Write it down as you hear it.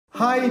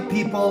Hi,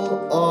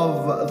 people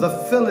of the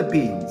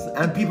Philippines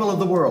and people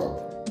of the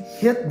world.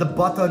 Hit the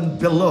button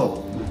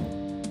below.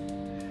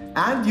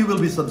 And you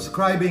will be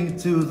subscribing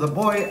to the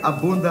Boy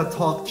Abunda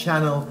Talk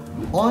channel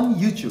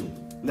on YouTube.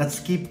 Let's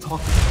keep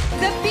talking.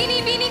 The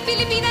Binibining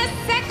Pilipinas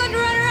second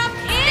runner-up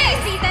is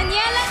Stacey,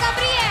 Daniella,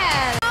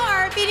 Gabriel.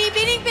 Our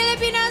Binibining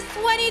Pilipinas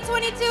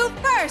 2022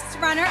 first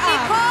runner-up,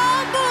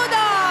 Nicole,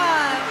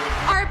 Budol.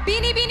 Our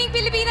Binibining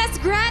Pilipinas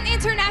Grand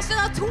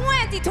International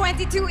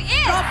 2022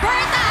 is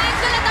Roberta,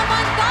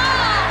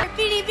 Tamondong. Our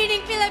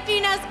Binibining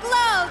Pilipinas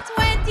Globe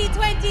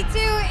 2022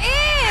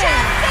 is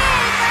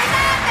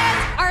Fernandez.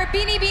 Our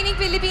Binibining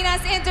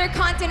Pilipinas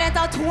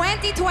Intercontinental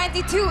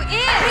 2022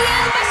 is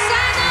Gabriel,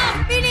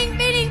 Basiano.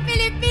 Binibining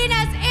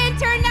Pilipinas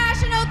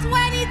International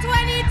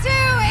 2022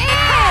 is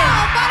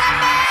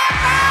Borromeo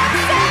from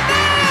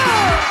Cebu.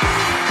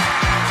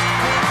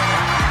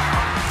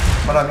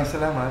 Maraming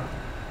salamat.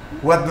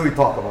 What do we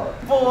talk about?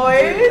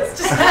 Boys.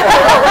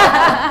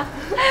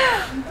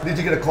 Did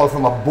you get a call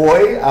from a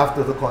boy after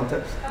the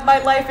contest?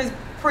 My life is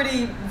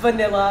pretty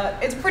vanilla.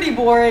 It's pretty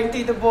boring,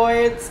 Tito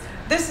Boy.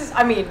 This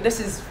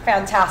is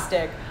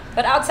fantastic.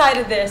 But outside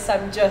of this,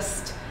 I'm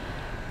just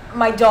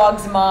my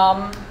dog's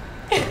mom.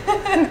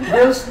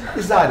 Girls,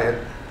 is that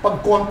it? Pag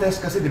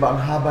contest kasi, di ba,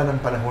 ang haba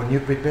ng panahon, you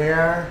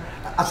prepare.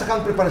 At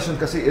saka ang preparation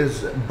kasi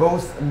is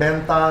both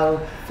mental,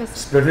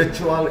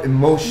 spiritual,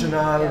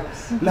 emotional,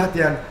 lahat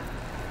yan.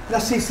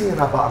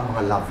 Nasisira ba ang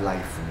mga love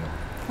life niyo?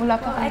 Wala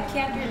pa. I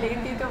can't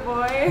relate, Tito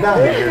Boy.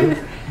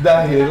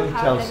 Dahil,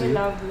 Chelsea. I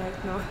love life,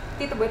 no?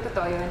 Tito Boy,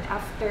 totoo yun.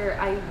 After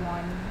I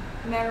won,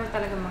 meron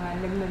talaga mga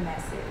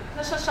nagme-message.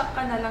 Nasashock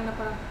ka na lang na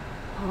parang,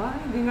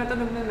 hindi nga ito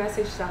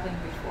nagme-message sa akin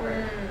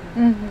before.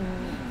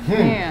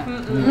 Yeah.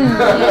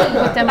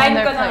 Time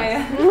ko na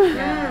ngayon.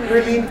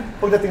 Herlene,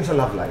 pagdating sa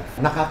love life,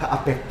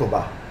 nakaka-apekto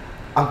ba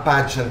ang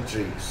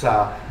pageantry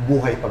sa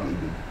buhay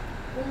pag-ibig?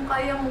 Kung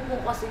kaya mo po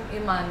kasing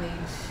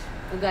i-manage,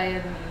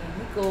 kagaya ni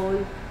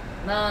Nicole,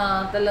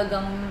 na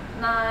talagang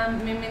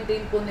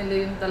na-maintain po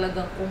nila yung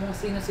talagang kung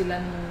sino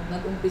sila nung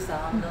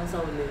nag-umpisa hanggang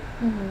sa uli.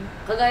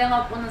 Kagaya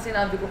nga po ng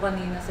sinabi ko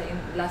kanina sa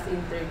last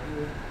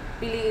interview,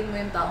 piliin mo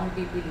yung taong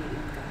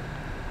pipiliin ka.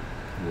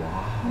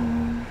 Wow.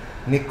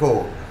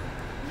 Nicole.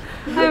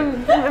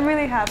 I'm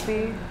really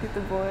happy,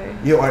 Tito Boy.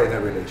 You are in a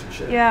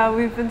relationship. Yeah,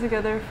 we've been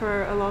together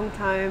for a long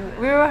time.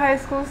 We were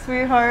high school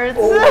sweethearts.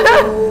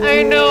 Oh,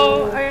 I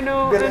know.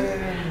 Gabriel.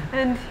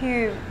 And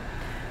he,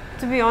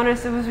 to be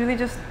honest, it was really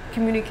just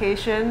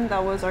communication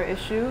that was our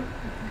issue.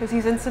 Because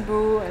he's in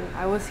Cebu and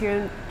I was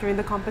here during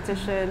the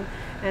competition.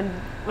 And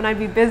when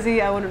I'd be busy,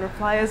 I wouldn't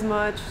reply as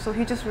much. So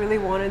he just really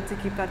wanted to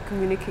keep that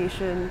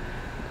communication,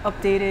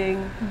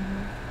 updating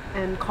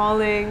and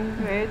calling,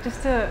 right?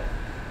 Just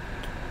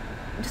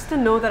to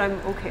know that I'm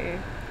okay.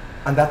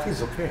 And that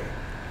is okay.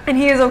 And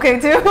he is okay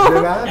too.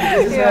 Diba?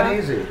 Because it's not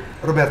easy.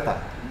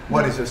 Roberta,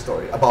 what is your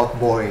story about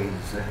boys?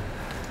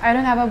 I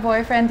don't have a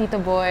boyfriend, Tito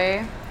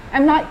Boy.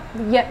 I'm not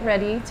yet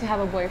ready to have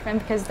a boyfriend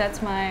because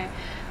that's my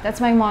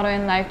motto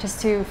in life, just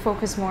to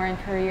focus more on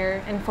career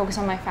and focus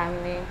on my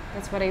family.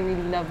 That's what I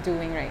really love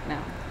doing right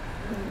now.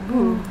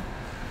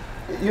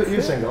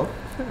 You're single?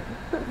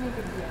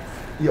 Maybe yes.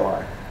 You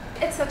are?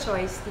 It's a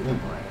choice, Tito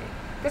Boy.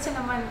 Kasi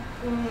naman,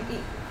 kung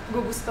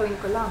gugustuhin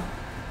ko lang,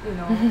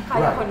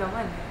 kaya ko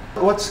naman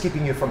eh. What's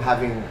keeping you from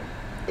having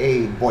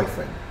a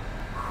boyfriend?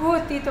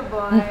 Tito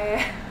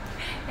Boy.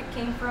 I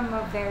came from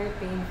a very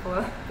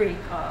painful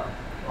breakup.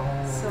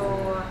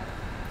 So,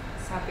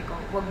 sabi ko,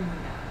 wag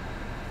muna.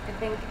 I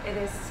think it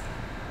is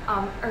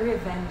a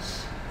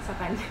revenge sa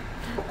kanya.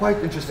 Quite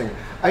interesting.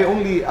 I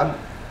only am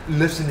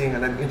listening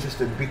and I'm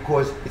interested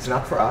because it's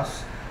not for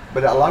us,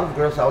 but a lot of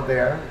girls out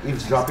there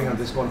eavesdropping on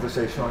this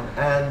conversation,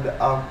 and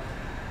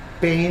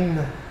pain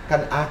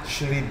can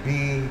actually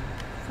be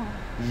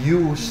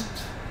used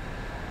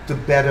to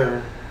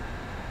better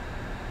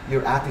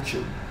your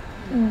attitude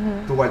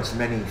towards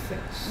many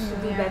things.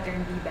 Be better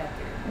and be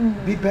better.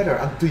 Be better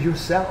and to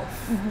yourself.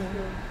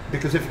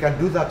 Because if you can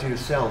do that to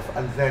yourself,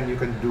 and then you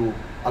can do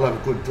a lot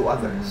of good to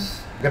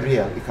others.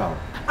 Gabrielle, ikaw.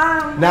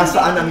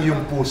 Nasaan ang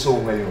iyong puso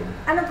ngayon?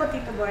 Ano po,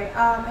 Tito Boy?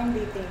 I'm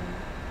dating.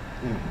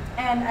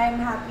 And I'm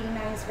happy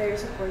na he's very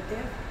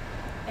supportive.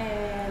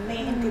 And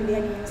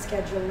naiintindihan niya yung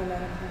schedule na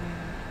meron ko ngayon.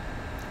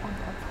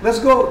 Let's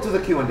go to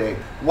the Q&A.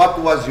 What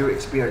was your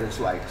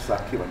experience like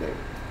sa Q&A?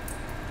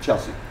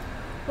 Chelsea.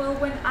 Well,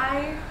 when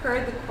I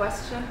heard the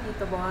question,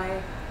 Tito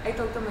Boy, I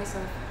thought to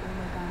myself, oh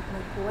my God,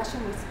 my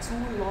question was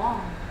too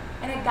long.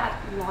 And I got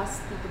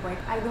lost, Tito Boy.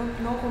 I don't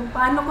know kung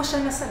paano ko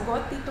siya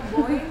nasagot, Tito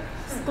Boy.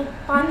 Kung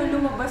paano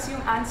lumabas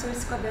yung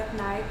answers ko that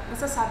night.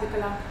 Basta sabi ko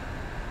lang,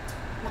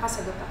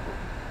 nakasagot ako.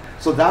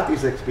 So that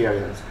is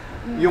experience.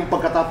 Yung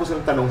pagkatapos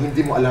ng tanong,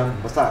 hindi mo alam,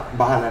 basta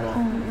bahala na.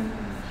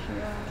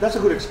 That's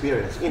a good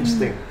experience.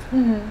 Instinct.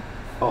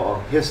 Oo,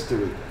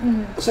 history.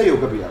 Sa iyo,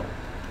 Gabriel?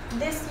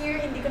 This year,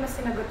 hindi ko na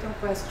sinagot yung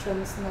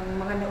questions ng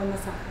mga nauna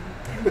sa akin.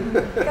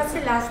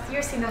 Kasi last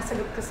year,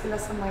 sinasagot ko sila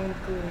sa mind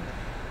ko.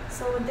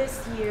 So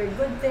this year,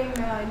 good thing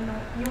na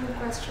yung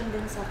question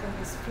din sa akin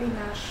is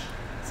flash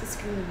sa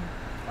screen.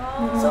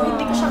 So,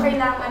 hindi ko siya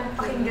kailangan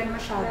pakinggan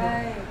masyado.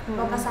 Right.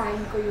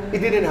 Babasahin ko yung...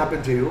 It didn't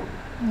happen to you?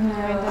 No,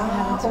 it didn't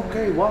happen to me.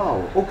 Okay,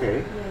 wow,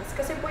 okay. Yes,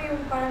 kasi po yung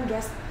parang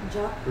guest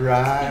job.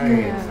 Right.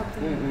 Speaker or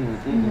something.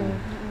 Mm-mm.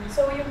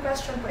 So, yung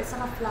question po is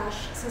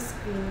naka-flash sa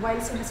screen while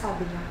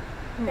sinasabi niya.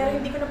 Pero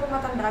hindi ko na po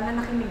matandaan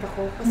na nakinig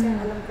ako kasi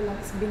ang alam ko lang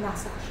is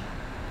binasa ko siya.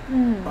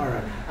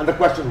 Alright. And the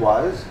question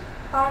was?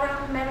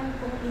 Parang meron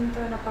pong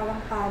intro na parang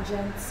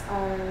pageants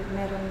or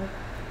merong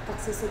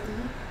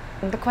toxicity.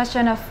 The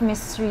question of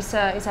Miss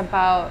Risa is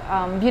about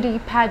beauty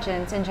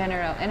pageants in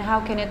general and how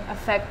can it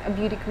affect a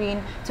beauty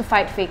queen to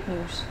fight fake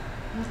news.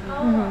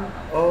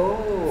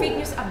 Oh. Fake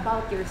news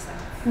about yourself.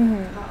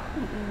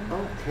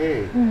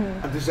 Okay.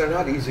 And these are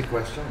not easy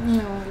questions.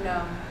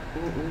 No.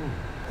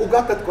 Who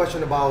got that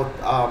question about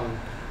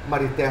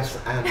Marites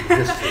and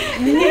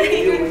history?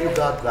 you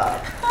got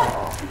that.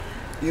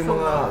 Yung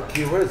mga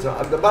keywords.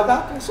 But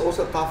that was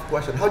also a tough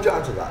question. How'd you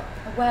answer that?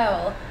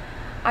 Well,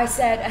 I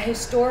said a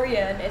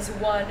historian is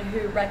one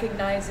who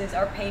recognizes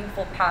our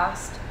painful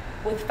past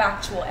with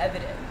factual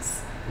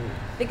evidence.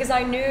 Because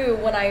I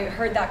knew when I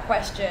heard that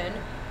question,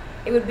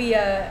 it would be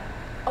a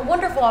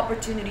wonderful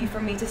opportunity for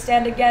me to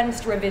stand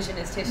against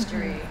revisionist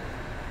history.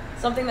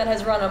 Something that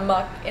has run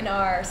amok in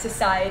our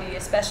society,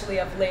 especially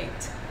of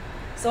late.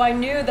 So I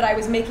knew that I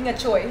was making a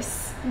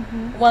choice,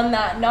 one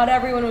that not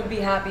everyone would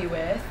be happy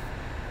with.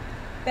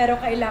 Pero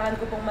kailangan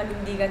ko pong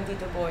manindigan,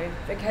 Tito Boy,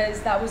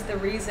 because that was the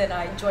reason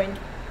I joined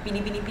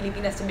Binibining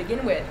Pilipinas to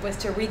begin with, was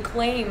to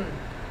reclaim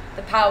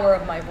the power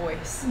of my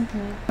voice.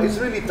 It's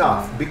really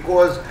tough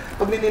because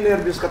pag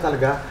nininervyos ka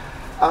talaga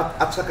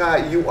at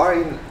saka you are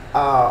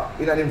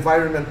in an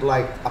environment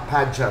like a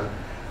pageant,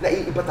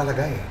 naiiba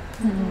talaga eh.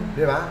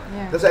 Di ba?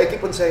 Yeah. That's why I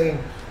keep on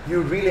saying, you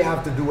really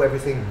have to do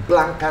everything.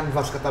 Blank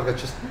canvas ka talaga.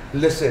 Just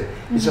listen.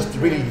 It's just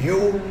really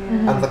you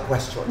and the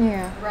question.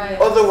 Yeah. Right.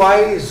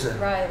 Otherwise,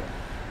 Right.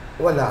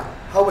 wala.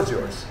 How was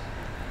yours?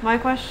 My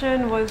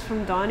question was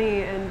from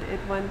Donnie, and it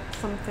went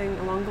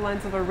something along the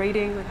lines of a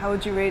rating. Like, how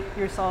would you rate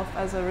yourself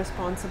as a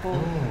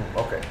responsible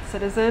Okay.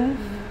 citizen?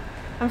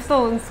 I'm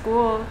still in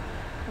school.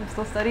 I'm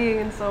still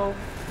studying, and so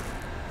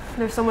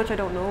there's so much I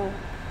don't know.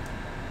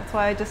 That's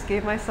why I just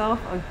gave myself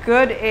a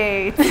good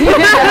 8. I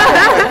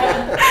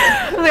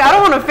was like, I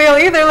don't want to fail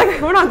either. Like,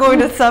 we're not going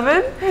to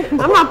 7.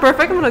 I'm not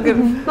perfect. I'm not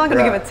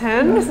gonna give it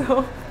 10.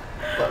 So.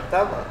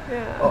 Tama.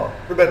 Yeah. Oh,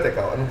 Roberta,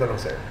 ikaw, anong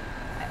tanong sa'yo?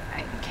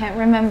 I can't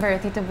remember,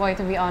 Tito Boy,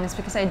 to be honest,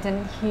 because I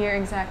didn't hear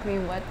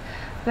exactly what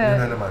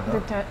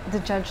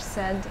the judge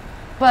said.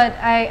 But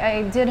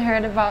I did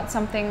heard about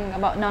something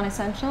about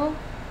non-essential,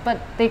 but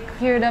they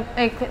cleared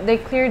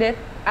it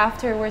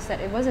afterwards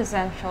that it was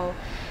essential,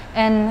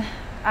 and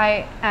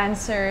I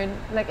answered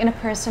like in a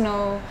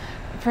personal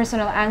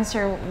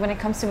answer when it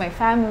comes to my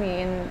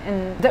family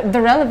and the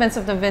relevance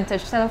of the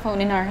vintage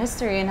telephone in our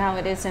history and how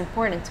it is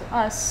important to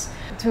us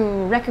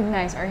to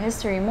recognize our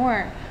history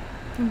more.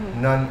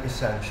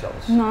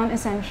 Non-essentials.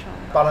 Non-essential.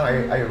 Parang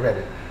I read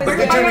it. But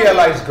did you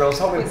realize, girls,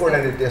 how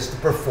important it is to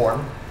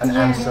perform an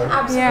answer?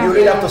 Absolutely. You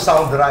really have to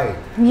sound right.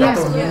 You have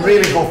to Yes.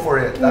 really go for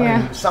it. I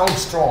Yeah. mean, sound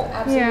strong.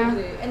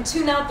 Absolutely. And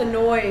tune out the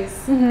noise.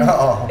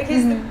 Oo.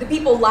 Because the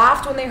people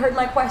laughed when they heard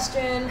my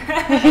question.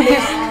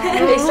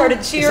 They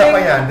started Isa cheering. pa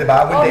yan, di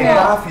ba? When they Opo.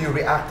 laugh, you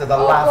react to the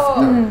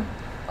laughter.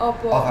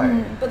 Opo.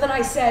 Okay. But then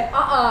I said,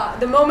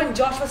 the moment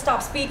Joshua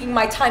stops speaking,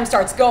 my time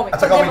starts going. At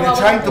saka when you're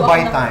trying to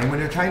buy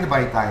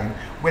Right. time,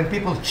 when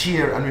people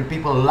cheer and when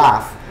people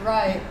laugh,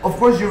 of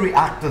course you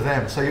react to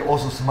them, so you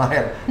also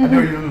smile, and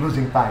then you're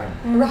losing time.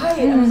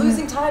 Right. I'm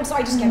losing time, so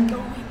I just kept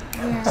going.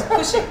 Just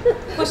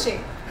pushing.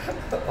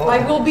 Oh.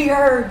 I will be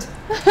heard.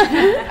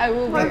 I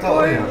will be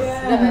Totoo yan.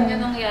 Ganun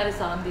yung nangyari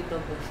sa akin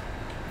dito, boss.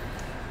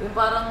 Yung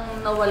parang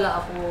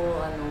nawala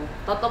ako,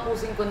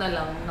 tatapusin ko na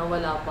lang,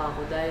 nawala pa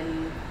ako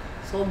dahil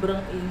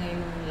sobrang ingay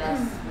nung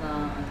last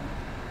na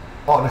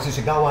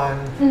Nagsisigawan.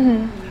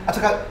 At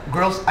saka,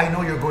 girls, I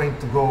know you're going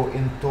to go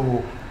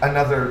into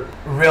another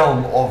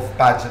realm of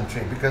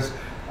pageantry because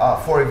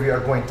 4 of you are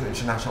going to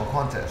international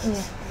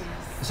contests.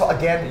 So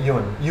again,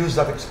 use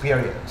that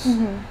experience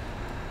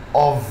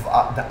of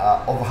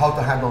how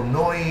to handle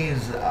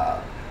noise,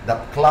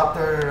 that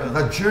clutter.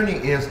 The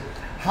journey is,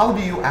 how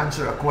do you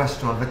answer a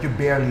question that you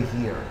barely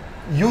hear?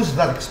 Use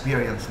that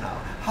experience now.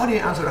 How do you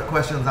answer a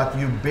question that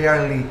you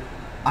barely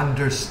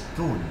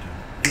understood?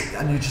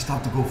 And you just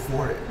have to go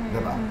for it.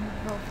 Diba?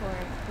 Go for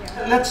it.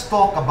 Yeah. Let's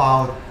talk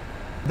about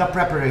the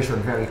preparation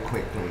very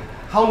quickly.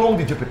 How long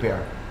did you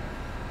prepare,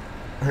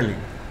 Herlene?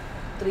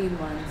 3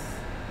 months.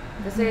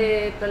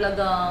 Kasi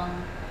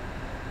talagang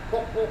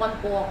pukpukan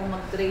po ako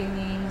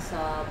mag-training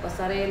sa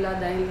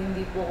pasarela dahil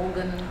hindi po ako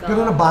ganun ka.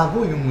 Pero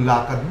nabago yung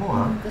lakad mo,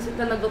 ha? Kasi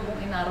talaga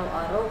pong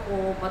inaraw-araw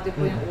ko, pati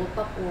po yung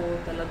utak ko,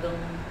 talagang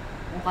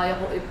kung kaya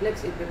ko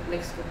i-flex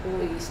ko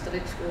po,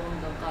 i-stretch ko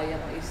hanggang kaya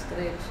ko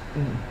i-stretch.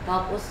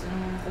 Tapos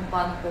kung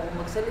paano po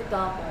ako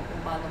magsalita,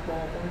 kung paano po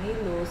ako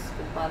kumilos,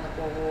 kung paano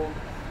po ako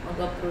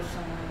mag-approach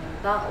ng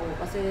tao.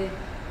 Kasi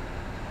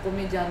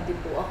komedyante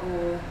po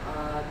ako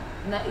at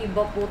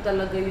naiba po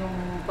talaga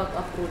yung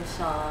pag-approach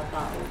sa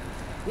tao.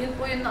 yun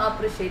po yung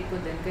na-appreciate ko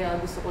din. Kaya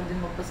gusto ko din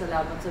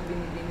magpasalamat sa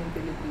Binibining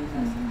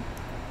Pilipinas.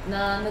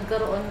 Na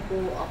nagkaroon po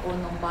ako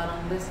ng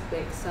parang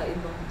respect sa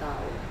ibang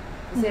tao.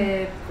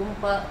 Kasi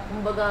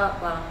kumbaga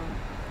parang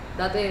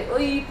dati,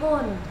 uy,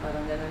 Ipon!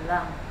 Parang ganun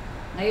lang.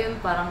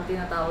 Ngayon parang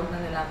tinatawag na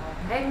nila ako,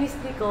 hey, Miss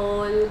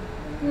Nicole!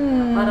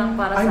 Parang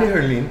para sa... Ay, ni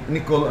Herlene?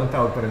 Nicole ang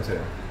tawag pa rin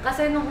sa'yo?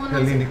 Kasi nung unang...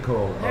 Herlene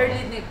Nicole.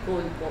 Herlene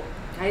Nicole po.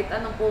 Kahit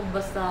ano po,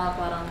 basta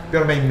parang...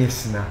 Pero may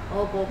miss na.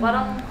 Opo,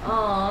 parang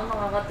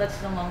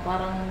nakaka-touch naman.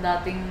 Parang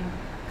dating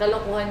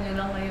kalokohan nyo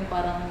lang ngayon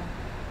parang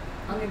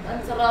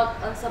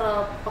ang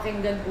sarap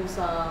pakinggan po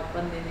sa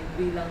pandinig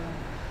bilang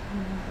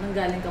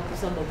nanggaling ka po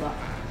sa baba.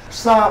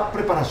 Sa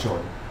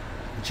preparasyon,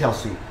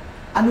 Chelsea,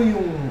 ano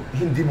yung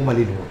hindi mo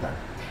malilimutan?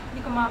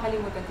 Hindi ko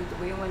makakalimutan, Tito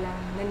Boy, yung walang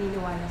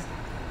naniniwala sa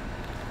akin.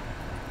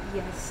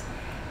 Yes.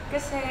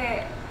 Kasi,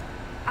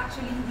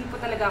 actually, hindi po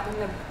talaga ako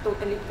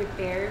nag-totally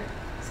prepare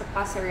sa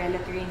passerella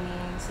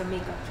training, sa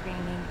makeup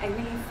training. I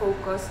really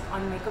focused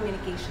on my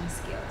communication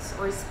skills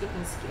or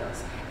speaking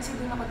skills. Kasi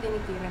doon ako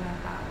tinitira ng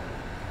tao.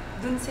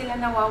 Doon sila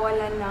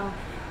nawawalan ng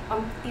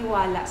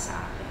tiwala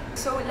sa akin.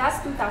 So,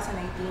 last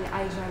 2019,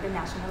 I joined the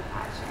national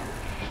pageant.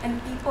 And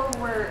people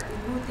were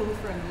rooting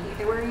for me.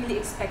 They were really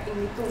expecting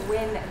me to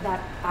win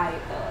that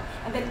title.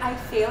 And then I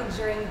failed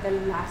during the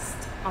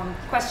last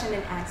question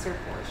and answer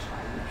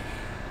portion.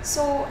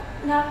 So,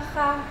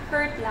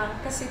 nakaka-hurt lang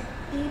kasi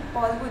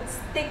people would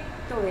stick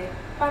to it.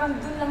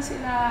 Parang dun lang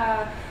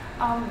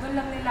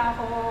nila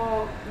ako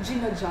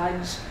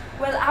gino-judge.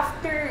 Well,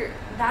 after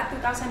that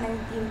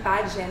 2019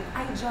 pageant,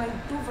 I joined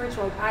 2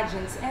 virtual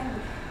pageants. And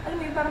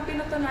alam mo yun, parang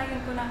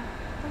pinutunayan ko na,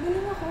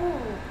 magaling ako,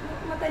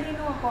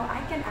 matalino ako,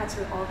 I can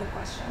answer all the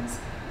questions.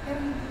 Pero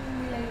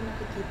hindi nila yung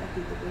nakikita,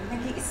 Tito Boy.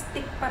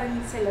 Nag-i-stick pa rin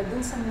sila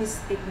dun sa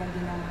mistake na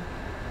ginawa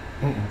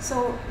ko. So,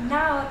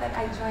 now that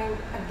I joined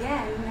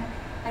again,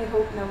 I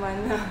hope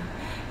naman na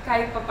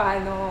kahit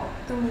papaano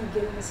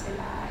tumigil na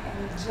sila and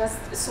just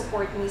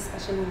support me,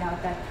 especially now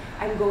that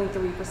I'm going to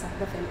represent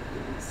the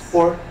Philippines.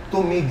 Or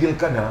tumigil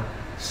ka na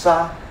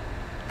sa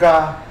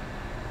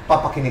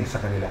papakinig sa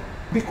kanila?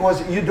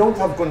 Because you don't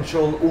have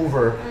control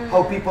over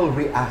how people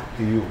react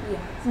to you.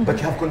 Yes.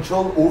 But you have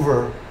control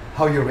over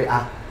how you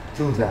react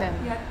to them.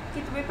 Yeah,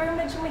 Tito Boy, pero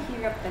medyo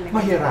mahirap talaga.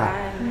 Mahirap.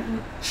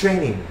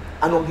 Training,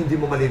 anong hindi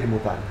mo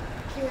malilimutan?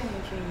 Q&A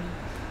training.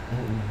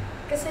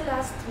 Kasi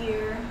last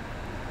year,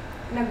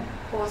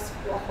 nag-pause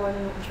po ako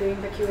during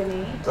the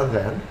Q&A.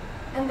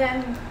 And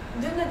then,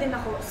 dun na din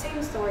ako,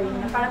 same story,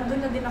 na parang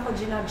dun na din ako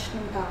ginudge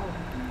ng tao.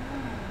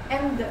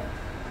 And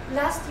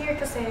last year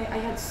kasi, I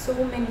had so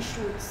many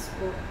shoots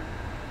po.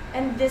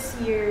 And this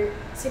year,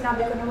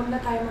 sinabi ko na huwag na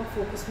tayo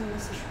mag-focus muna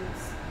sa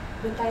shoots.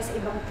 Doon tayo sa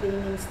ibang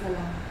trainings na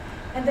lang.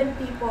 And then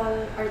people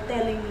are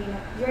telling me,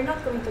 you're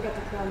not going to get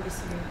a crown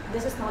this year.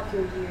 This is not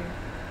your year.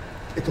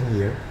 itong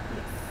year?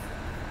 Yes.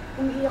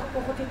 Umiiyak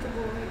po ako, Tito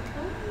Boy.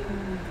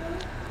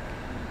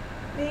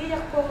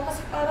 Naiiyak po ako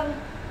kasi parang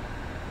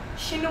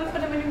sinong ko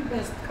naman yung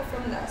best ko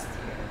from last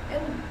year.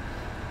 And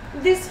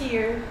this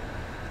year,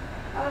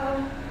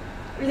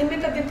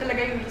 limited din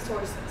talaga yung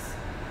resources.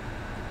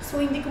 So,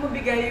 hindi ko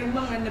mabigay yung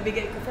mga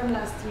nabigay ko from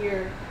last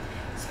year.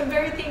 So, I'm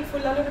very thankful,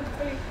 lalo na po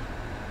kay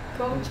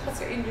Coach at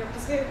sa inyo.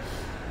 Kasi,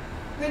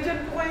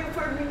 nandiyan po kayo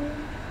for me.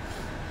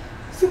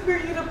 Super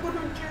hirap po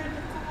ng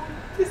journey ko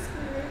this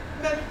year,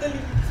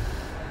 mentally.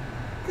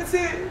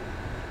 Kasi,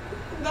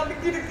 ang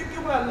daming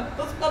kinagkitiwala.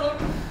 Tapos parang,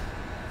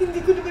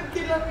 hindi ko naman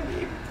kailangan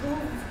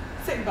i-improve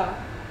sa iba.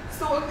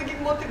 So, ang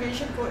naging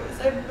motivation ko is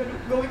I'm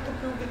going to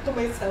prove it to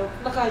myself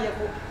na kaya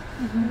ko.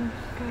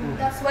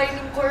 That's why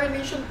nung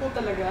coronation po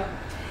talaga,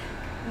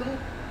 nung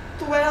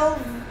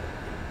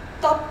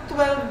top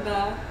 12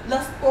 na,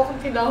 last po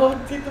akong tinawag,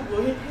 Tito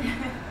Boy.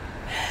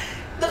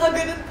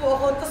 Nakaganon po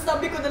ako, tapos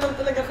sabi ko na lang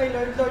talaga kay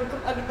Lord,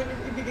 kung ano man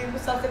yung ibigay mo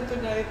sa akin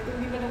tonight, kung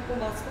hindi man ako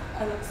pumasok,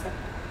 alam sa.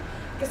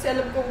 Kasi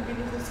alam kong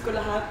binuhos ko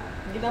lahat,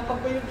 ginapang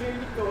ko yung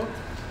journey ko,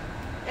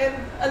 and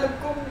alam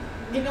kong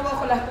ginawa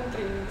ko lahat ng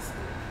trainings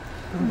ko.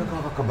 Pero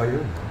nakakakaba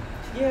yun, ha?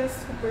 Yes,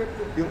 super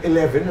po. Yung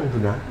 11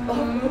 nandun na?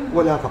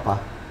 Wala ka pa?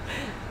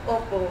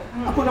 Opo.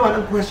 Ako naman,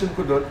 ang question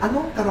ko doon,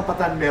 anong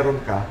karapatan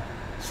meron ka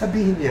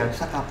sabihin yan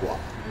sa kapwa?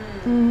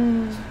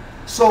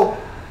 So,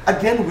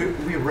 again,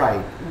 we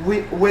write,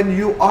 when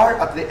you are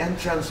at the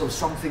entrance of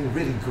something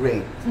really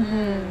great,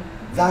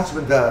 that's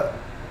when the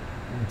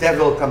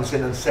devil comes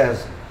in and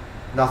says,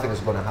 nothing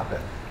is gonna happen.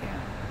 Yeah.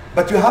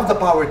 But you have the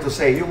power to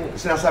say, yung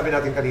sinasabi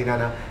natin kanina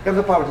na, you have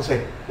the power to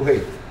say,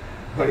 wait,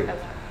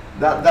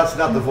 that's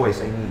not the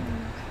voice I need.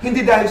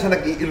 Hindi dahil sa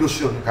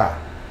nag-i-illusion ka.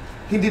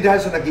 Hindi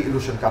dahil sa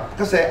nag-i-illusion ka.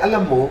 Kasi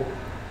alam mo,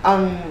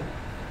 ang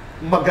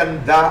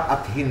maganda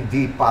at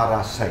hindi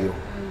para sa'yo.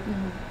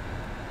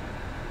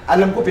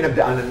 Alam ko,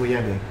 pinagdaanan mo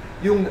yan eh.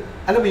 Yung,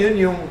 alam mo yun,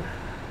 yung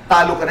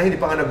talo ka na, hindi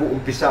pa nga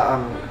nag-uumpisa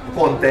ang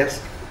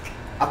contest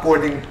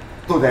according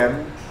to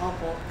them.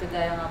 Opo,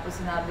 kagaya nga po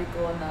sinabi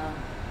ko na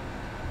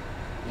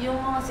yung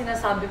mga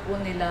sinasabi po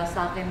nila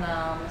sa akin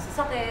na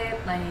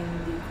masasakit, na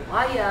hindi ko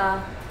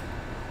kaya,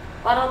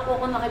 para po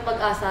ako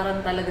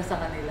nakipag-asaran talaga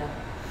sa kanila.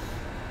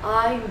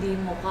 Hindi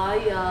mo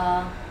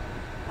kaya,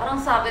 Parang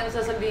sa akin,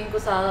 sasabihin ko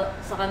sa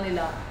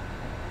kanila,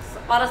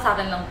 para sa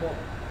akin lang po,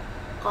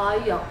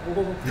 kaya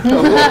ko.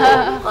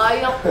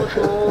 Kaya ko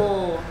to.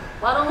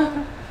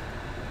 Parang,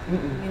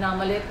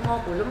 minamalit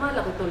mo ako,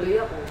 lumalaki tuloy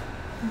ako.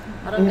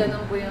 Parang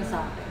ganun po yun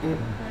sa akin.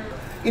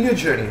 In your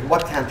journey,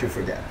 what can't you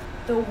forget?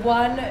 The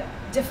one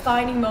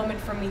defining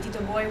moment for me,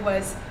 Tito Boy,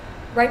 was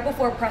right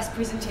before press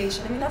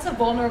presentation. I mean, that's a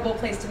vulnerable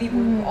place to be. We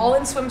were all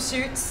in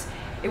swimsuits.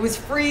 It was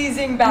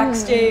freezing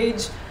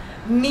backstage.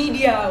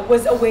 Media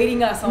was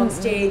awaiting us on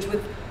stage with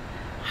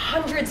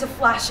hundreds of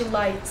flashing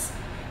lights.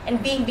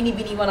 And being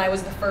Binibini when I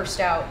was the first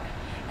out.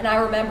 And I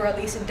remember at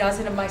least a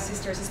dozen of my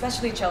sisters,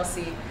 especially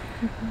Chelsea,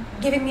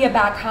 giving me a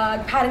back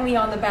hug, patting me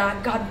on the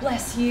back. God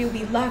bless you,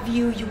 we love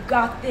you, you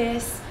got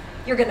this,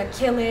 you're gonna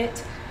kill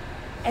it.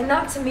 And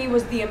that to me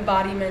was the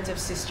embodiment of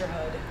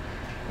sisterhood.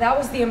 That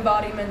was the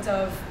embodiment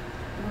of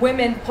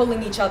women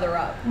pulling each other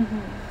up.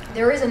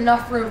 There is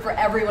enough room for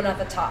everyone at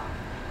the top.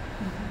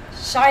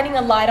 Shining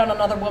a light on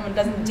another woman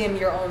doesn't dim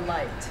your own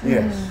light.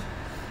 Yes.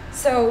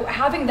 So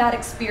having that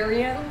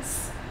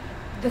experience,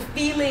 the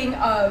feeling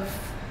of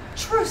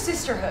true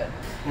sisterhood.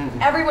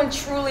 Everyone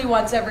truly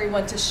wants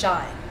everyone to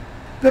shine.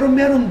 Pero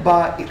meron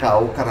ba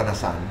ikaw,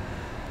 karanasan,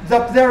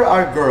 that there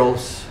are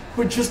girls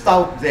who are just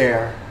out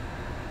there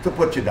to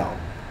put you down?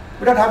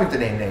 Without having to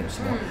name names,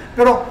 no?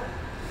 Pero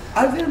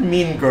are there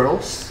mean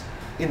girls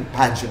in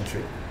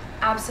pageantry?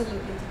 Absolutely,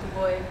 Tito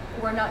Boy.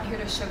 We're not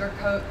here to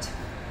sugarcoat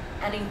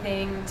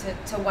anything,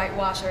 to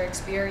whitewash our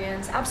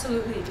experience.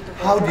 Absolutely, Tito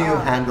Boy. How do you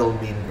handle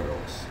mean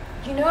girls?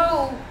 You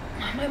know,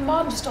 my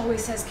mom just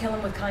always says kill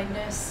him with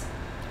kindness.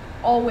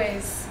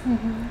 Always.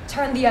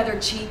 Turn the other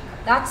cheek.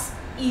 That's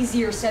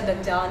easier said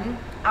than done.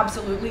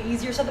 Absolutely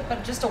easier said,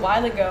 but just a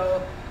while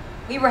ago,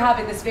 we were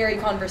having this very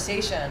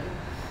conversation.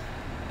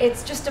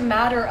 It's just a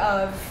matter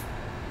of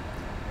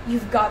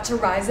you've got to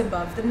rise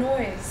above the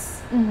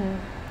noise.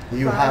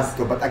 You have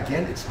to, but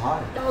again, it's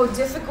hard. Oh,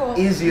 difficult.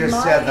 Easier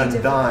said than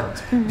Mighty done.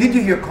 Did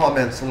you hear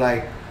comments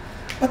like,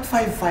 "Ba't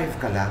 5'5"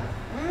 ka lang?"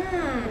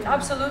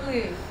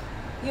 Absolutely.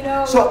 You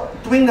know. So,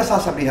 tuwing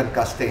nasasabihan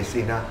ka,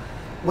 Stacey, na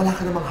wala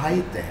ka namang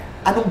height eh,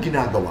 anong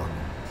ginagawa mo?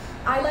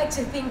 I like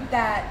to think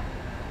that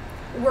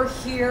we're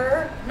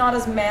here not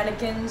as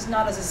mannequins,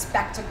 not as a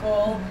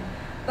spectacle,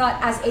 but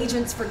as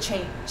agents for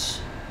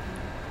change,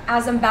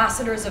 as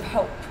ambassadors of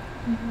hope.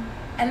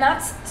 And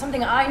that's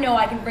something I know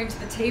I can bring to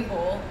the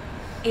table,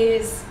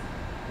 is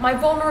my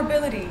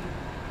vulnerability,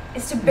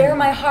 is to bare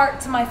my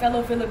heart to my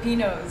fellow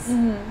Filipinos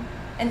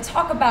and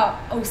talk about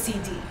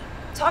OCD,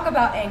 talk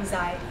about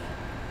anxiety,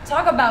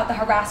 talk about the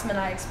harassment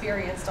I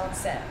experienced on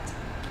set,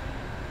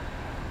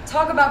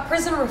 talk about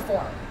prison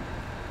reform,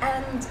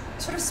 and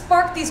sort of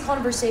spark these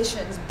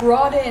conversations,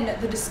 broaden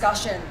the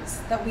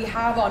discussions that we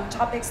have on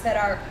topics that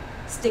are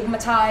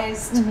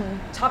stigmatized,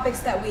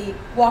 topics that we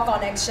walk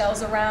on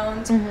eggshells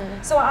around.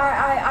 So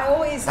I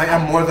always... I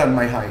am more than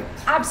my height.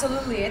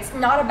 Absolutely. It's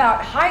not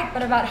about height,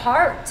 but about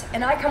heart.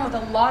 And I come with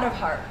a lot of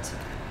heart.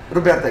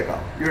 Roberta,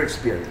 ikaw, your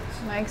experience.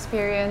 My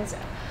experience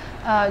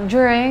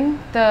during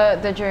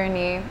the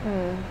journey,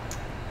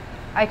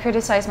 I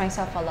criticize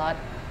myself a lot.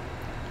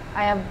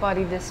 I have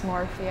body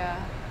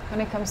dysmorphia. When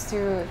it comes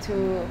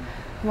to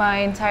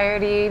my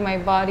entirety, my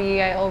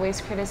body, I always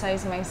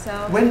criticize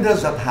myself. When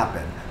does that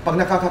happen? Pag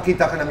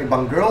nakakakita ka ng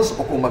ibang girls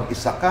o kung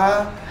mag-isa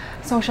ka?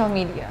 Social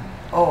media.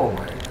 Oh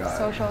my God.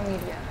 Social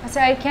media. Kasi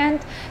I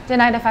can't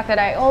deny the fact that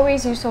I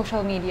always use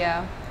social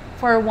media.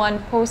 For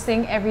one,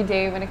 posting every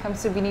day when it comes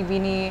to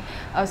Binibini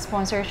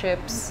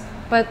sponsorships.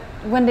 But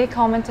when they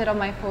commented on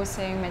my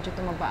posting, medyo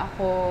tumaba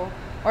ako,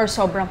 or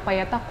sobrang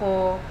payat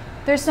ako,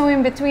 there's no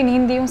in between.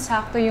 Hindi yung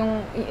sakto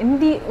yung,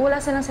 hindi,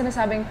 wala silang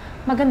sinasabing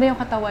maganda yung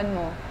katawan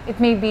mo.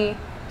 It may be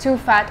too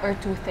fat or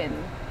too thin.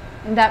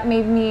 And that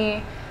made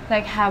me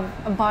like have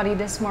a body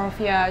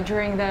dysmorphia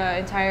during the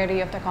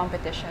entirety of the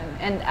competition.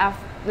 And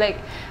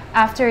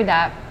after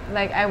that,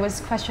 like I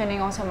was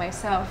questioning also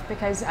myself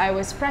because I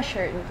was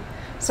pressured.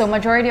 So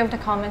majority of the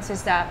comments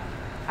is that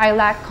I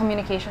lack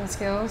communication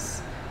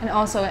skills, and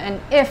also,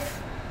 and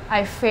if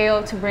I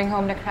fail to bring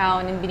home the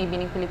crown in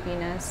Binibining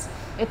Pilipinas,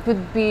 it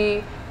would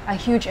be a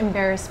huge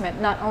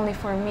embarrassment, not only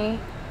for me,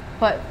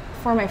 but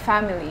for my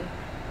family.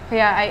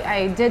 Kaya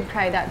I did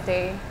cry that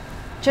day,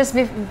 just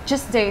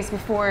days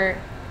before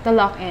the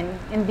lock-in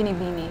in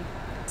Binibini.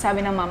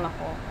 Sabi ng mama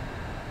ko,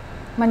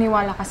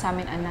 maniwala ka sa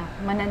amin anak,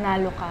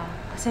 mananalo ka,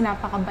 kasi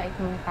napakabait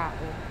mong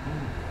tao.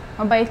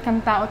 Mabait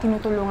kang tao,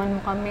 tinutulungan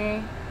mo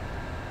kami.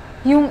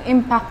 Yung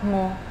impact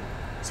mo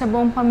sa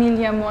buong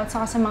pamilya mo at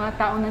saka sa mga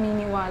taong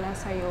naniniwala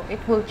sa'yo, it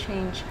will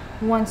change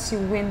once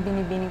you win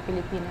Binibining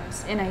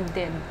Pilipinas. And I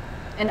did.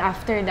 And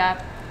after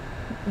that,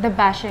 the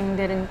bashing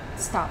didn't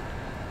stop.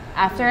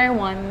 After I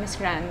won Miss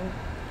Grand,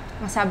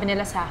 masabi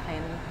nila sa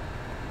akin,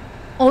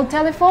 old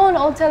telephone,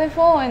 old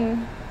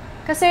telephone.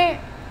 Kasi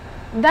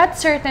that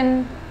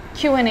certain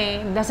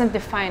Q&A doesn't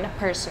define a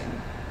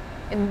person.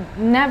 It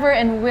never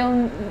and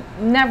will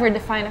never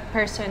define a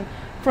person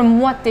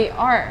from what they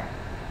are.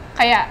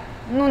 Kaya,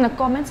 nung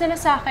nag-comment sila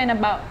sa akin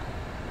about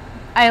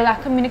I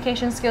lack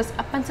communication skills,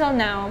 up until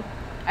now,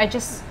 I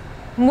just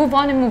move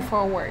on and move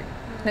forward.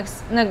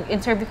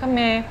 nag-interview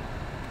kami,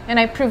 and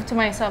I proved to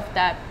myself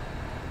that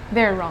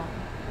they're wrong.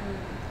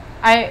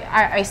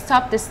 I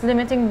stopped this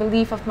limiting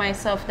belief of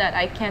myself that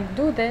I can't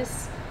do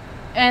this,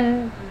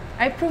 and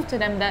I proved to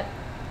them that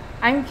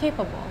I'm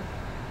capable.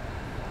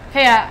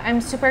 Kaya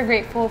I'm super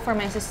grateful for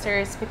my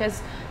sisters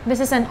because this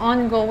is an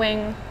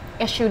ongoing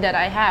issue that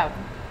I have.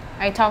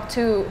 I talked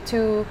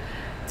to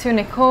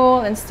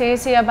Nicole and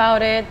Stacey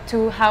about it,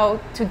 to how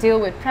to deal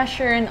with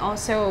pressure and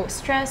also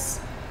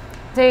stress.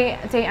 They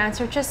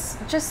answer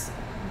just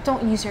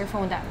don't use your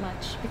phone that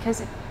much because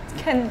it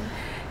can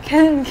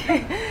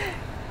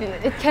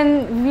it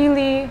can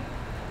really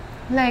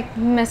like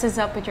messes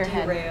up with your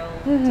head. Derail.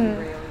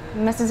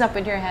 Messes up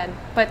with your head.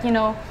 But you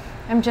know,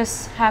 I'm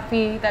just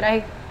happy that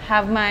I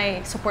have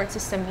my support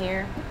system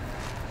here,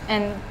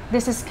 and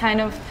this is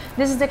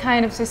the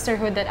kind of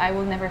sisterhood that I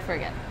will never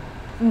forget.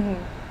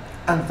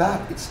 And that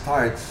it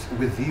starts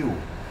with you.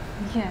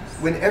 Yes.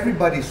 When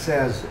everybody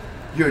says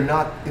you're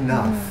not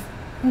enough,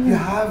 you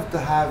have to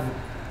have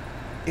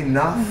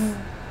enough.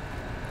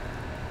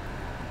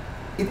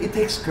 It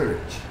takes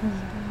courage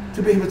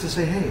to be able to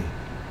say, hey,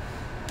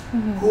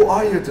 who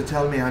are you to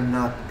tell me I'm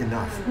not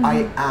enough?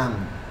 I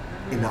am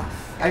enough.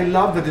 I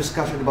love the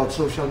discussion about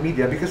social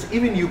media because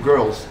even you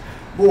girls,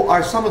 who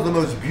are some of the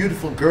most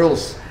beautiful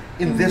girls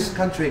in this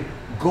country,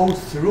 go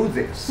through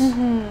this.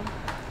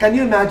 Can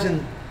you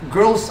imagine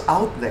girls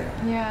out there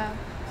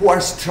who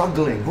are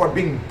struggling, who are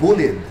being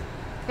bullied?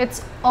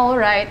 It's all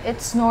right.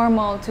 It's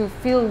normal to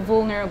feel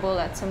vulnerable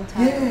at some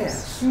times.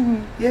 Yes,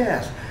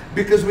 yes.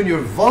 Because when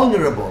you're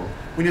vulnerable,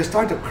 when you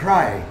start to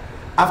cry,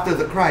 after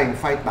the crying,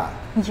 fight back.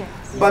 Yes.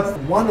 But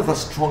one of the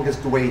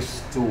strongest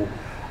ways to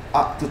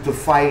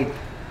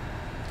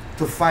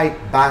fight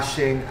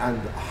bashing and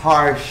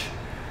harsh,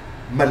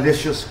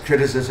 malicious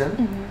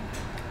criticism,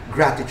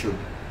 gratitude.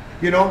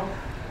 You know,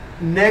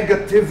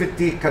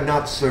 negativity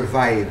cannot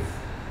survive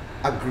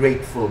a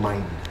grateful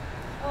mind.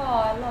 Oh,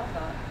 I love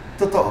that.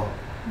 Totoo.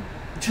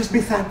 Just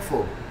be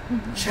thankful.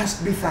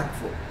 Just be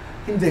thankful.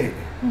 Hindi.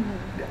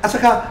 At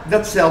saka,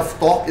 that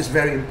self-talk is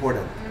very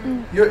important.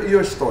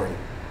 Your story,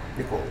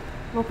 Nicole.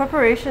 Well,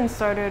 preparation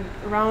started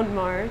around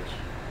March,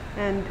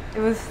 and it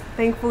was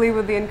thankfully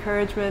with the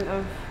encouragement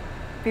of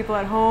people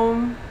at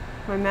home,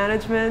 my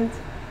management.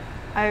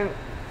 I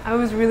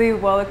was really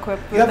well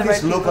equipped with You have the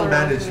right this local people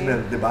around me.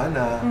 management, di ba,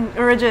 na?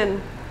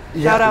 Origin.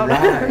 Yeah, Shout out.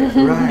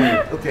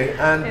 right. Okay,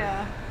 and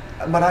Yeah.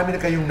 marami na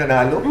kayong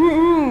nanalo?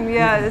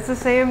 Yeah, it's the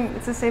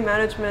same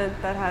management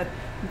that had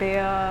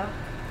Bea,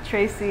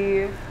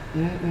 Tracy,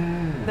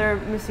 they're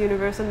Miss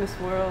Universe and Miss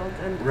World,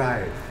 and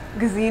Right.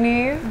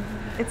 Gazini.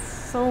 It's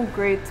so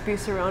great to be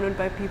surrounded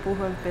by people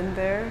who have been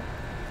there.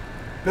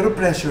 Pero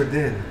pressure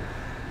din.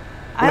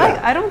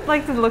 I don't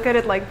like to look at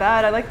it like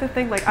that. I like to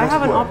think like I What's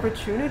have an more?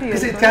 opportunity.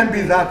 Kasi in it front can of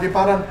be me. that. Yung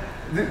parang,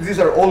 these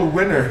are all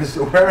winners.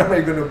 Where am I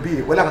going to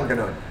be? Wala kang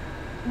ganon.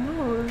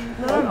 No,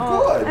 not Oh, at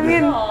all. good. I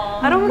mean,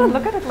 I don't want to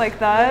look at it like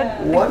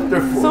that.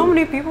 Wonderful. So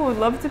many people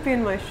would love to be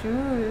in my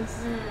shoes.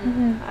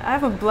 I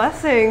have a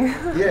blessing.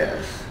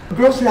 Yes.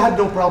 Girls, you had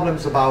no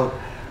problems about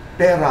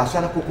pera.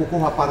 Saan ako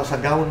kukuha para sa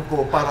gown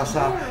ko, para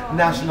sa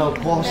national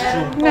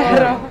costume.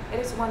 Meron.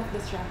 It is one of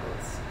the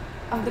struggles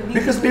of the beauty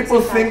Because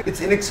people industry. think it's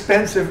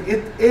inexpensive.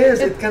 It is.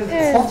 It can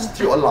is. cost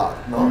you a lot.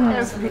 No?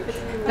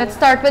 Let's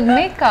start with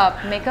makeup.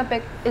 Makeup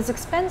is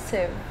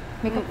expensive.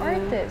 Makeup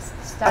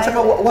artists, At saka,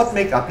 stylists. what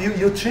makeup?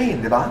 You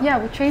train, di ba?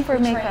 Yeah, we train for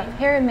makeup,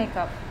 hair and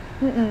makeup.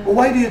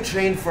 Why do you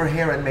train for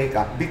hair and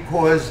makeup?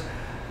 Because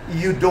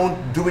you don't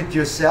do it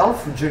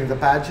yourself during the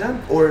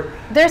pageant? Or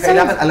There's some-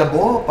 kailangan alam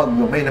mo pag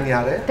may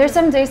nangyari? There's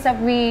some days that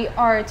we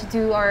are to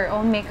do our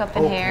own makeup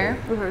and hair,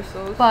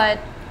 Rehearsals. but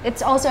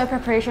it's also a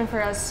preparation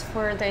for us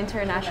for the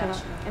international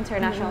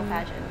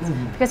pageants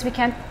because we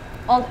can't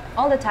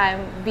all the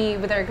time be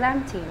with our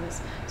glam teams.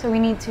 So we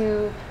need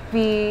to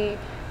be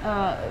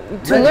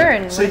to Really?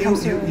 learn. So when it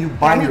comes to you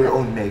buy hair your makeup.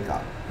 own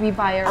makeup. We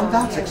buy our And own.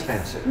 that's yes.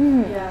 expensive.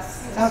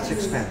 Yes. That's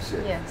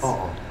expensive. Yes.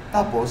 Oo.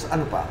 Tapos,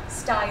 ano pa?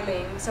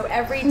 Styling. So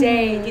every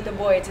day, Tito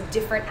Boy, it's a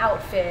different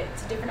outfit,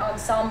 it's a different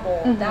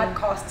ensemble. That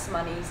costs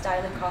money.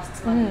 Styling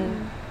costs money.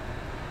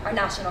 Our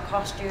national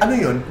costumes. Ano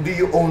yun? Do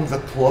you own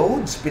the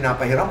clothes?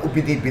 Pinapahiram o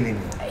binibili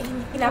mo? Ay,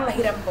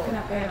 pinapahiram po.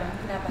 Pinapahiram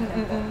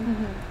po.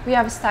 We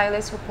have a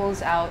stylist who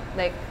pulls out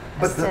like.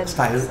 a But the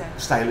set-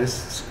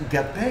 stylists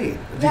get paid.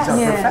 These Yes. are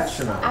Yes.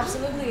 professionals.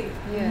 Absolutely.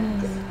 Yes.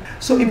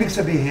 So, ibig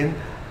sabihin,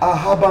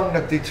 habang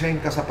nagtitrain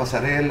ka sa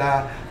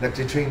pasarela,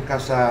 nagtitrain ka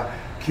sa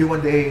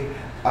Q&A,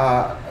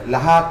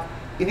 lahat,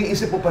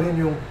 iniisip mo pa rin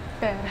yung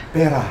Pera.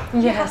 pera.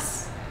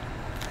 Yes.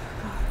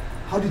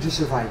 How did you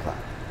survive that?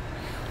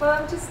 Well,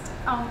 I'm just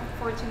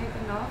fortunate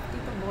enough,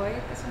 Tito Boy,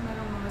 kasi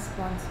merong mga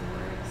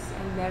sponsors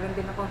and meron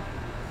din ako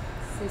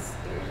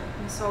sister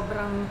na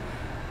sobrang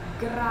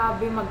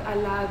grabe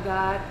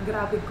mag-alaga,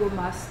 grabe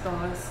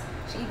gumastos.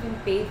 She even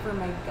paid for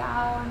my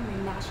gown, my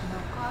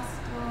national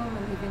costume,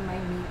 and even my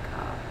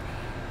makeup.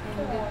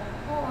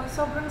 And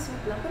sobrang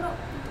sweet lang. Pero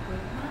Tito Boy,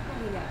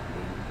 nakakahiya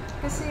din.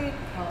 Kasi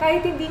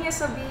kahit hindi niya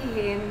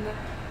sabihin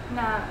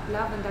na,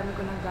 love, ang dami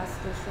ko ng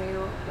gastos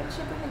sa'yo. Pero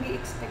syempre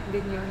nag-i-expect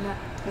din yun na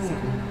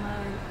Sana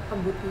naman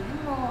pabutihan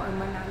mo or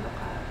manalo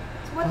ka.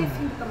 So what if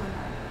hindi ka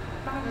manalo?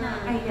 Parang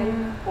nakakaya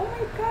na, oh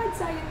my God,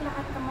 sayang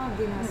lahat ng mga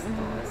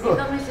ginastos.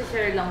 Dito may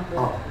share lang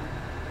po.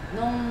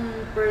 Nung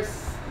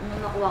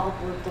nakuha ko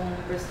po itong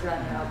first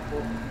runner-up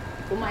po,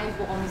 kumain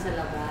po kami sa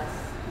labas.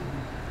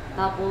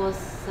 Tapos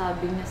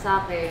sabi niya sa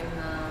akin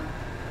na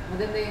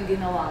maganda yung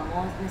ginawa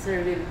mo ni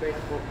Sir Wilbert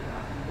po.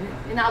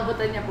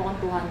 Inaabotan niya po kung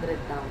 200,000.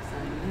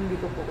 Hindi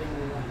ko po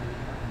kinuha.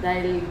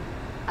 Dahil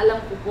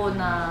alam ko po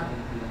na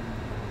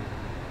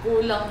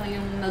kulang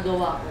yung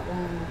nagawa ko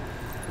kung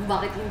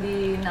bakit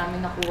hindi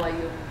namin nakuha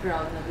yung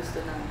crown na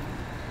gusto ng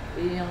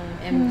yung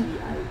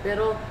MGI.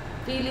 Pero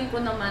feeling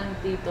ko naman,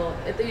 Tito,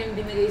 ito yung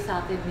binigay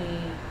sa akin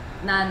ni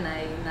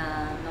nanay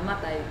na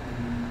namatay.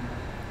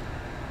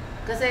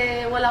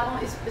 Kasi wala akong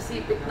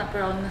specific na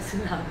crown na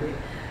sinabi.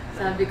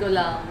 Sabi ko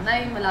lang,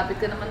 Nay, malapit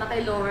ka naman na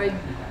kay Lord.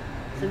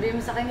 Sabi mo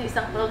sa akin,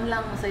 isang crown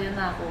lang, masaya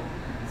na ako.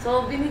 So,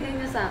 binigay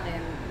niya sa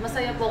akin.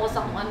 Masaya po ako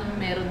sa kung anong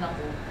meron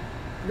ako.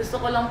 Gusto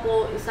ko lang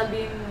po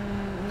isabihin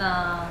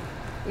na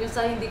yung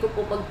sa hindi ko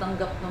po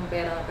pagtanggap ng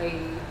pera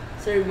kay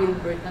Sir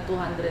Wilbert na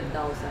 200,000.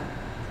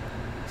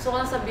 Gusto ko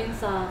lang sabihin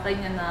sa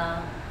kanya na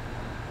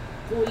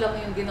kulang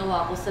yung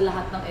ginawa ko sa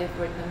lahat ng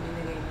effort na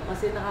binigay mo.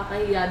 Kasi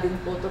nakakahiya din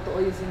po,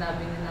 totoo yung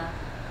sinabi niya na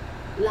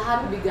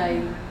lahat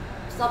bigay.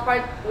 Sa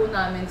part po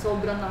namin,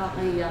 sobrang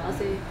nakakahiya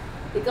kasi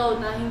ikaw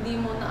na hindi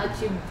mo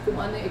na-achieve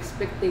kung ano yung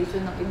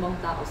expectation ng ibang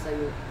tao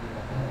sa'yo.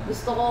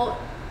 Gusto ko,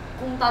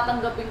 kung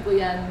tatanggapin ko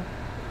yan,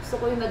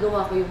 gusto ko yung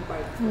nagawa ko yung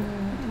part ko.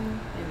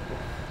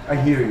 I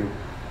hear you.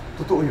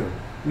 Totoo yun.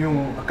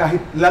 Yung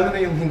kahit, lalo na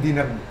yung hindi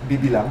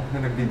nagbibilang, na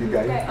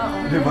nagbibigay.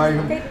 Di ba?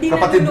 Yung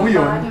kapatid mo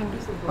yun.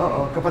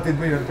 Oo, kapatid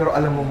mo yun. Pero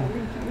alam mo,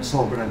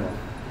 sobra na.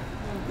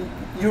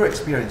 Your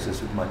experiences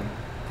with money.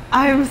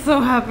 I'm so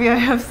happy I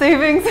have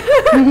savings.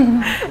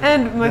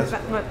 And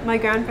my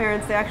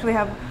grandparents, they actually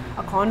have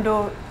a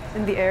condo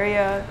in the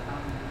area,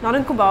 not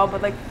in Cubao,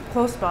 but like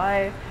close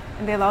by.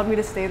 And they allowed me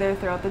to stay there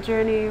throughout the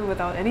journey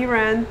without any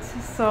rent.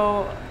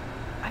 So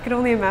I could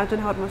only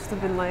imagine how it must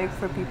have been like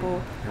for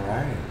people,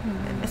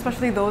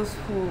 especially those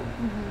who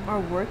are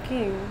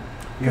working.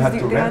 You had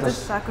to rent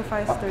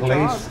sacrifice a their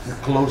place jobs.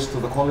 close to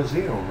the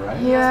Coliseum, right?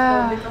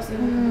 Yeah. Because it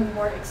would be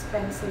more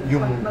expensive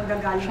Yung pag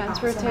magagaling ka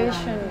ako sa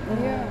Transportation.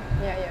 malayo.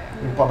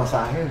 Yung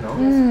pamasahe, no?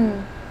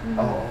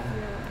 Oo.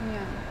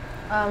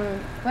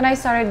 When I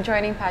started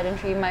joining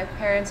pageantry, my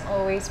parents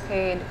always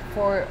paid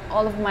for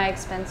all of my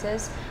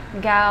expenses,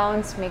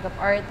 gowns, makeup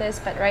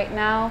artists. But right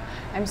now,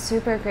 I'm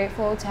super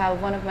grateful to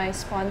have one of my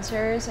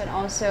sponsors and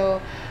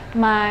also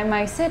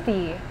my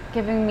city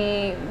giving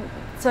me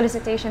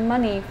solicitation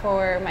money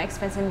for my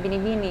expense in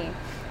Binibini.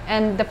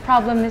 And the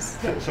problem is...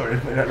 Sorry,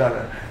 may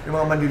nalala. Yung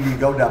mga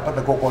manliligaw dapat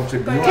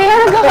nagko-contribute.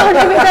 Kaya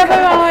nagko-contribute dapat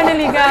mga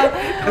manliligaw.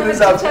 Ano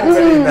sabi ko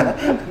kanina,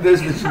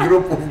 there's this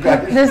group of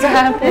guys There's a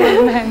handful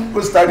of men.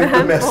 who started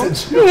to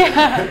message you.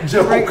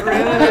 Joke.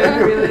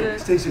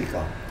 Stacey,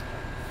 ikaw.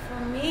 For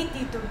me,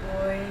 Tito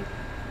Boy,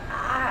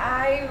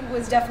 I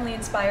was definitely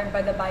inspired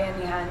by the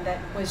bayanihan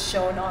that was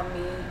shown on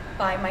me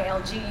by my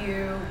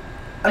LGU.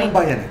 Anong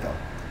bayan ito?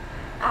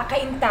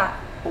 Kainta.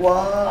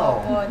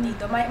 Wow. Opo,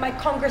 Tito. My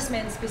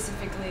congressman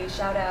specifically,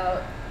 shout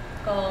out,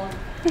 Kong.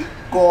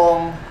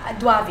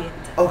 Duavit.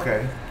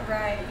 Okay.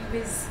 Right,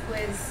 he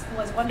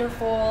was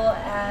wonderful,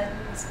 and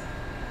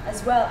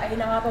as well,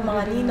 ayun na nga po,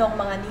 mga ninong,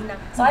 mga ninang.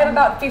 So I have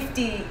about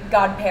 50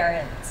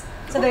 godparents.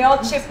 So they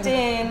all chipped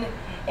in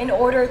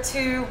order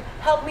to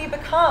help me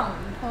become.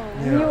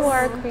 You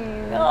are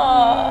queen.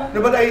 No,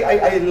 but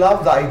I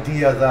love the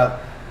idea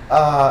that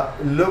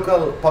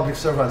local public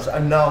servants are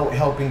now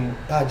helping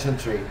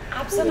pageantry.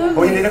 Absolutely.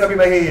 O hindi na kami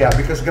mahihiya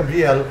because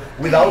Gabrielle,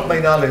 without my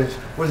knowledge,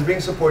 was being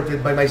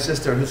supported by my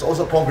sister who's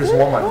also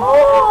congresswoman.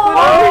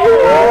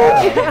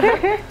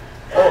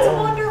 That's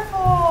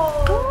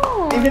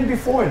wonderful. Even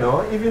before,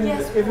 no? Even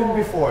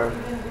before.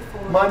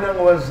 Manang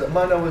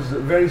was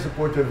very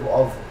supportive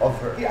of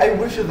her. I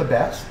wish you the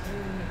best.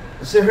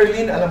 Si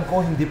Herlene, alam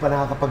ko, hindi pa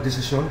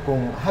nakakapag-desisyon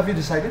kung, have you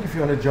decided if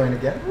you want to join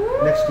again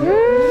next year?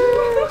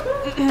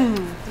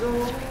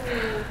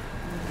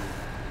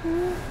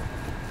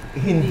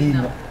 Hindi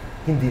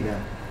na.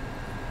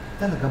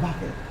 Talaga,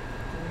 bakit?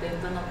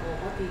 Kontento na po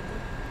ako, Tito.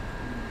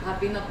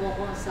 Happy na po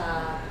ako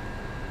sa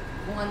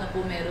kung ano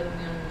po meron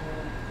yung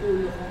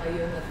ulo ko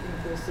ngayon at yung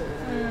puso ko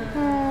ngayon.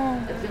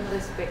 At yung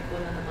respect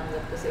ko na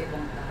natanggap ko sa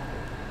ibang tao.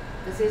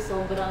 Kasi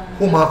sobrang...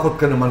 Humakot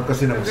ka naman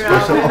kasi ng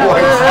special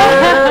awards.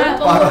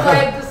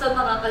 Pumapayag ko sa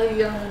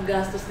nakakahiyang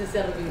gastos ni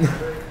Sir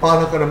Wilbert.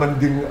 Paano ka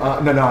naman ding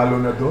nanalo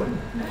na doon?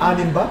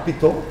 6 ba?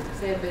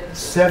 7?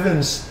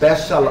 7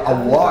 special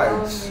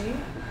awards.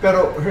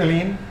 Pero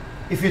Herlene,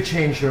 if you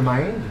change your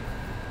mind,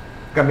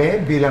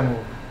 kami bilang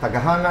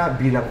tagahanga,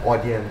 bilang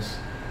audience,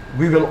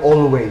 we will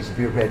always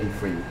be ready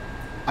for you.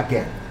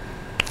 Again.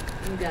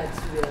 In God's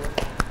will.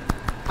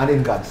 And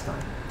in God's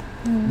time.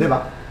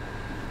 Diba?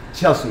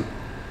 Chelsea.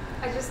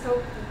 I just hope,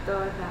 Tito,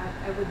 that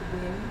I would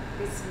win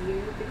this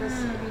year because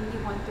I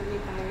really want to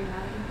retire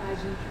now in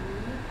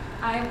pageantry.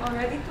 I'm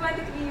already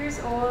 23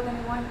 years old and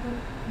I want to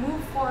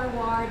move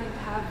forward and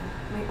have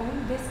my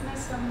own business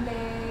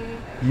someday.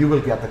 You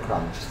will get the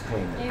crown, just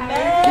claim it.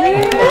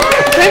 Amen.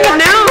 Claim it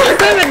now!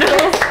 Claim it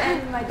now!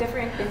 And my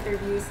different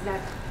interviews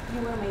that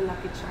you were my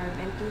lucky charm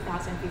in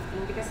 2015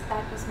 because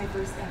that was my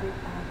first ever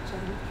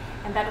pageant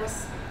and that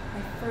was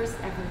my first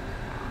ever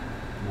crown.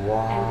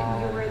 Wow.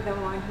 And you were the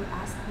one who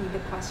asked me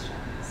the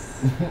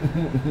questions.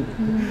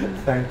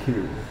 Thank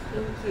you.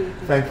 Thank you.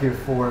 Thank you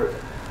for,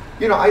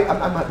 you know,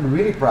 I'm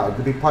really proud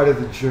to be part of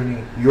the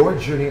journey, your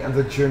journey and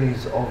the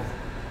journeys of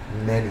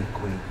many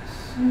queens.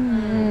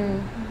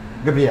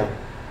 Gabrielle.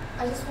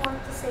 I just want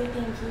to say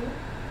thank you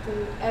to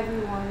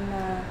everyone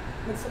na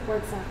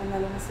nag-support sa akin,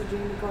 lalo na sa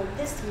journey ko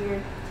this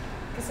year.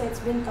 Kasi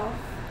it's been tough,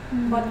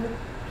 but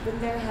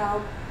with their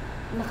help,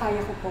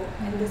 nakaya ko po.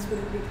 And this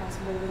wouldn't be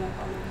possible without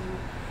all of you.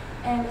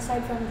 And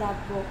aside from that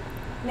po,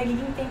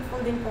 nagiging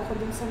thankful din po ako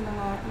dun sa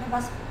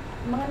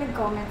mga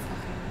nag-comment sa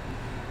akin.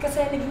 Kasi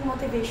naging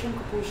motivation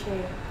ko po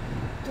siya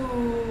to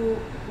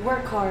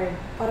work hard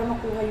para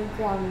makuha yung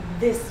crown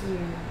this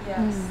year.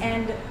 Yes.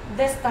 And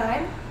this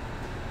time,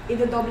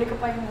 idodoble ko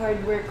pa yung hard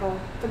work ko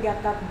to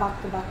get that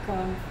back-to-back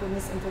crown for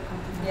Miss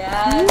Intercontinental.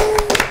 Yes.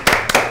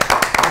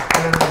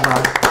 Alam mo ba,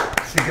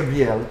 si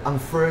Gabrielle, ang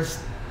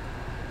first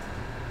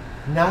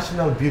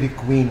national beauty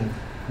queen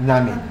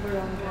namin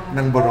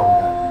ng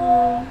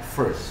Borromeo.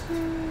 First.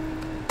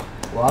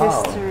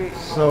 Wow. History.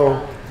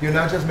 So, you're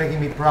not just making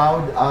me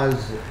proud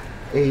as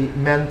a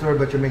mentor,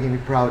 but you're making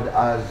me proud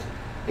as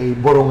a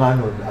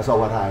Boronganon, as a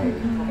Waray.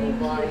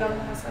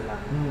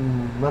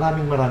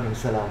 Maraming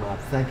salamat.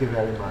 Thank you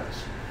very much.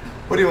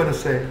 What do you want to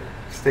say,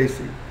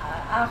 Stacey?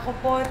 Ako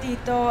po,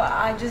 Tito,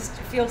 I just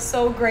feel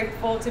so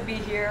grateful to be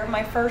here.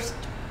 My first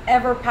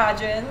ever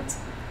pageant.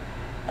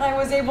 And I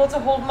was able to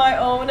hold my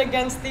own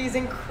against these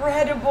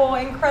incredible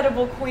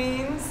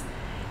queens.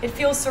 It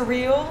feels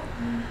surreal.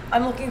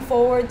 I'm looking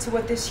forward to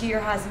what this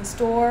year has in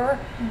store,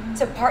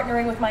 to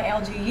partnering with my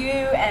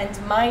LGU and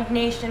Mind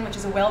Nation, which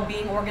is a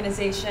well-being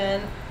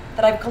organization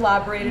that I've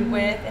collaborated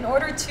with in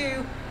order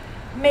to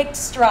make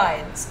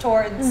strides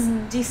towards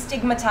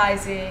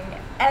destigmatizing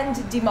and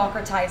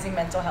democratizing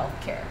mental health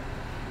care.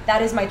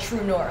 That is my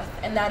true north,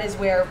 and that is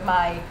where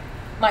my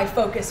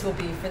focus will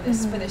be for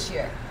this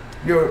year.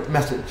 Your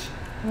message.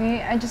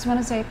 I just want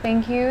to say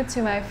thank you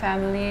to my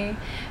family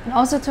and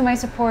also to my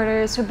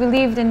supporters who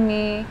believed in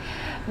me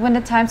when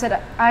the times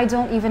that I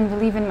don't even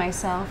believe in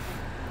myself.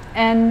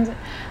 And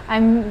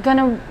I'm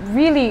gonna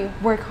really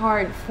work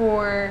hard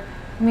for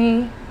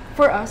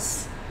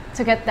us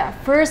to get that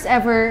first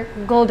ever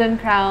golden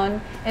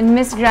crown in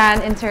Miss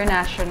Grand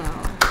International.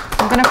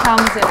 I'm gonna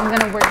promise it. I'm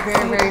gonna work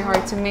very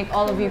hard to make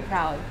all of you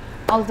proud,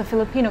 all of the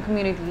Filipino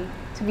community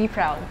to be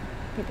proud.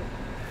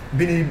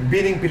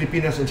 Binibining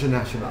Pilipinas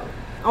International.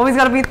 Always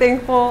gotta be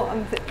thankful.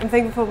 I'm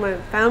thankful for my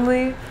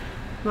family,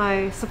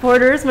 my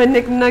supporters, my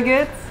Nick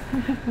Nuggets,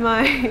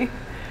 my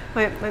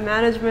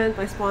management,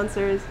 my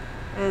sponsors,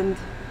 and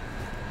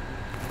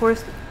of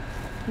course,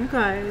 you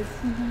guys.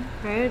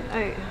 Right?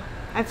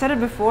 I've said it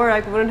before. I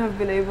wouldn't have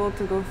been able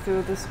to go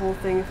through this whole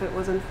thing if it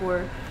wasn't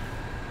for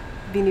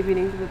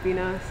Binibining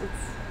Pilipinas.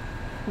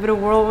 It's been a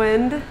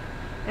whirlwind,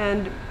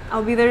 and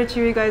I'll be there to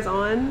cheer you guys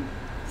on.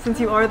 Since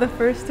you are the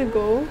first to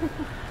go,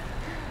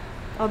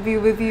 I'll be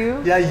with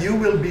you. Yeah, you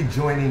will be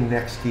joining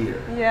next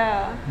year.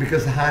 Yeah.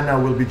 Because Hannah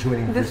will be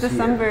joining This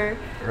December.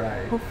 Year.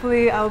 Right.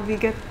 Hopefully, I'll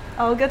get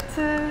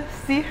to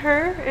see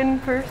her in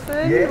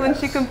person when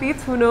she Yes.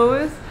 competes. Who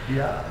knows?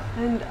 Yeah.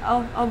 And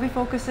I'll be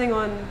focusing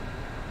on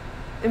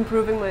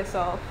improving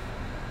myself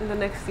in the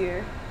next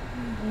year,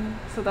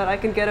 so that I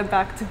can get a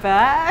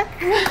back-to-back.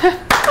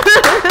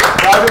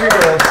 Proud of you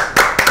girls.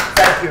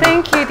 Thank you.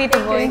 Thank you, Tito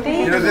Boy.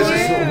 Thank You know, this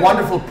is a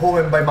wonderful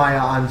poem by Maya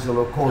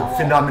Angelou called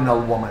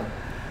Phenomenal Woman.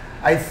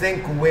 I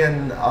think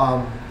when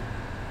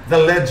the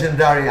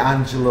legendary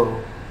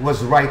Angelou was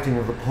writing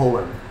the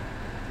poem,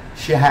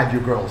 she had you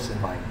girls in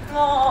mind.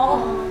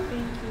 Oh,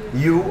 Thank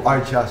you. You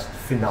are just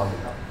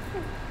phenomenal.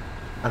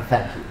 And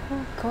thank you.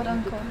 Quote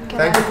unquote.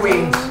 Thank you,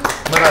 Queens.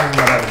 Maraming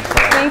salamat.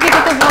 Thank you,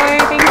 Tito Boy.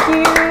 Thank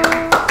you.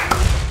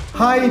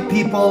 Hi,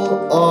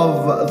 people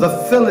of the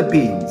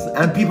Philippines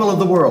and people of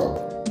the world.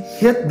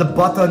 Hit the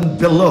button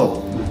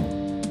below.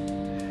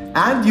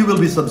 And you will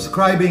be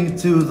subscribing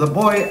to the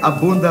Boy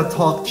Abunda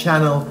Talk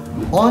channel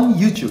on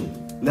YouTube.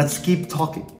 Let's keep talking.